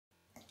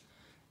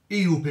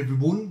Hey up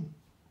everyone,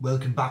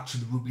 welcome back to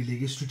the Rugby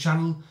League History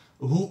channel.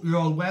 I hope you're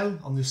all well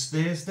on this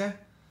Thursday,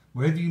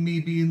 wherever you may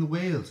be in the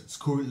world. It's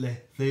currently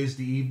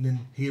Thursday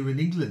evening here in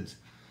England.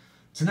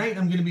 Tonight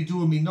I'm going to be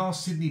doing my North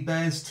Sydney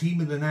Bears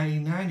team of the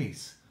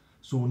 1990s.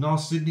 So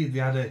North Sydney, they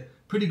had a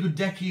pretty good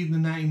decade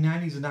in the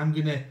 1990s, and I'm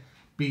going to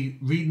be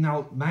reading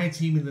out my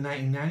team in the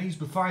 1990s.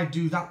 Before I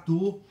do that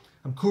though,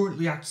 I'm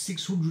currently at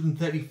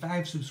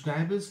 635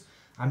 subscribers.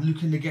 I'm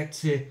looking to get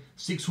to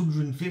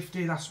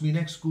 650, that's my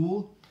next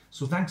goal.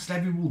 So thanks to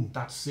everyone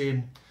that's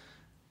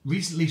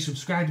recently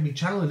subscribed to my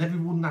channel, and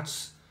everyone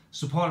that's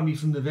supported me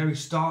from the very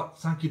start.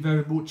 Thank you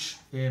very much.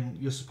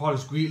 Your support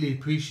is greatly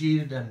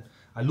appreciated, and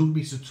I love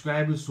my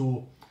subscribers.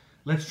 So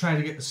let's try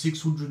to get to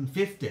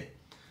 650.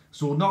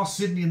 So North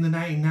Sydney in the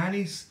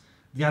 1990s,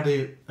 they had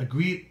a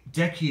great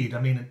decade. I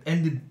mean, it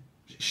ended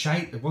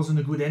shite. It wasn't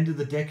a good end of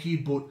the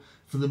decade, but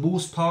for the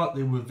most part,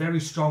 they were a very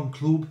strong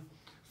club.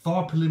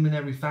 4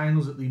 preliminary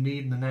finals that they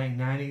made in the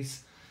 1990s.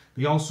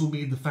 They also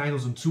made the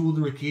finals on 2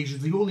 other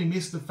occasions. They only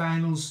missed the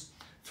finals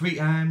 3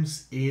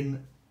 times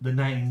in the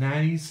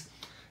 1990s.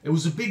 It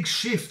was a big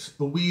shift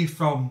away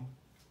from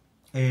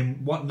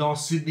what North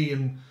Sydney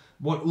and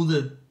what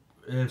other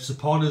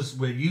supporters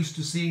were used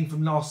to seeing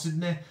from North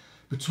Sydney.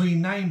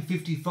 Between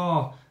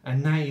 1954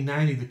 and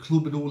 1990, the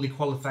club had only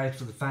qualified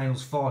for the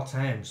finals 4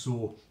 times.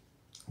 So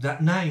that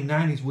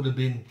 1990s would have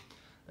been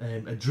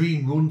a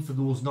dream run for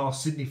those North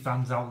Sydney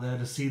fans out there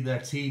to see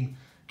their team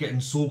getting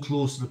so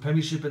close to the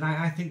Premiership, and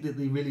I think that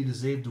they really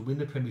deserve to win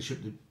the Premiership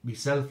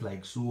myself.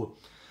 So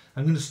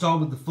I'm going to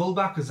start with the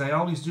fullback, as I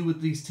always do with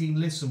these team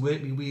lists, and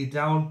work my way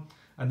down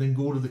and then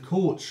go to the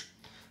coach.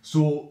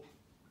 So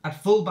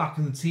at fullback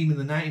in the team in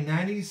the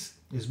 1990s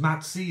is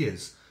Matt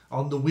Sears.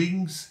 On the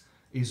wings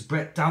is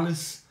Brett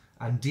Dallas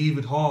and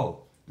David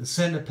Hall. The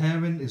centre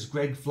pairing is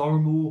Greg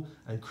Florimo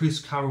and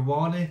Chris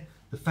Caruana.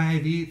 The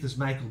 5'8" is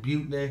Michael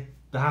Butney.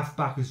 The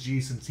halfback is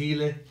Jason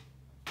Taylor.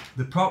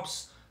 The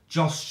props,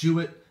 Josh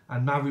Stewart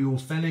and Mario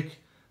Fennick.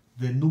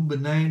 The number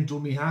 9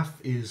 dummy half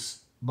is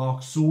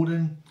Mark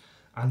Soden.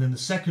 And then the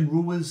second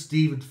rowers,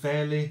 David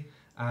Fairley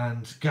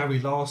and Gary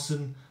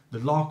Lawson. The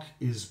lock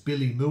is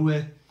Billy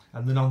Moore.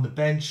 And then on the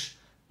bench,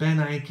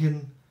 Ben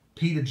Aiken,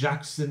 Peter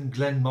Jackson,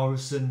 Glenn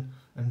Morrison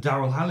and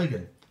Darryl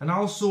Halligan. And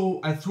also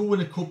I throw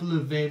in a couple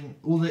of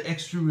other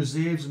extra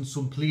reserves and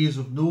some players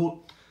of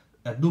note.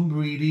 At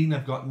number 18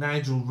 I've got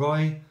Nigel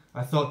Roy.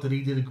 I thought that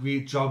he did a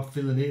great job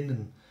filling in,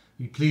 and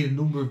he played a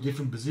number of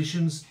different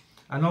positions.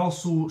 And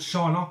also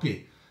Sean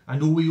Oppie. I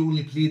know he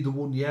only played the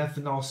 1 year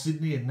for North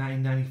Sydney in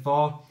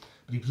 1994,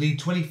 but he played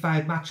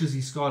 25 matches, he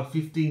scored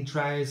 15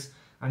 tries,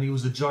 and he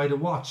was a joy to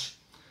watch.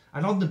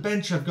 And on the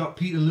bench I've got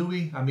Peter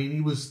Louis. I mean,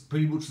 he was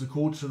pretty much the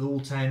coach for the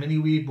whole time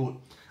anyway, but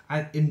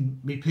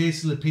in my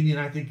personal opinion,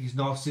 I think he's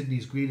North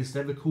Sydney's greatest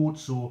ever coach.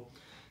 So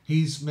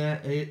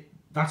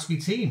that's my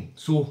team.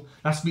 So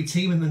that's my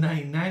team in the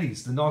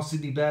 1990s, the North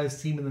Sydney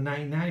Bears team in the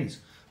 1990s.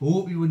 I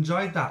hope you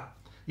enjoyed that.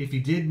 If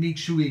you did, make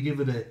sure you give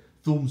it a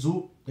thumbs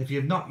up. If you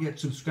have not yet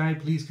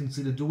subscribed, please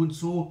consider doing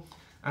so.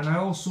 And I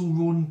also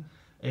run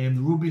the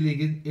Rugby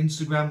League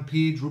Instagram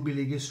page, Rugby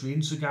League History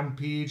Instagram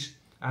page,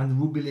 and the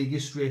Rugby League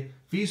History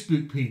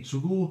Facebook page.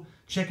 So go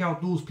check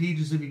out those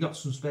pages if you got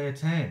some spare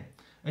time.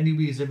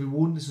 Anyways,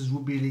 everyone, this is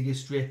Rugby League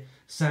History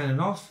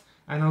signing off,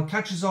 and I'll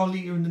catch us all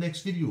later in the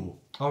next video.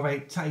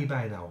 Alright, tatty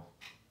bye now.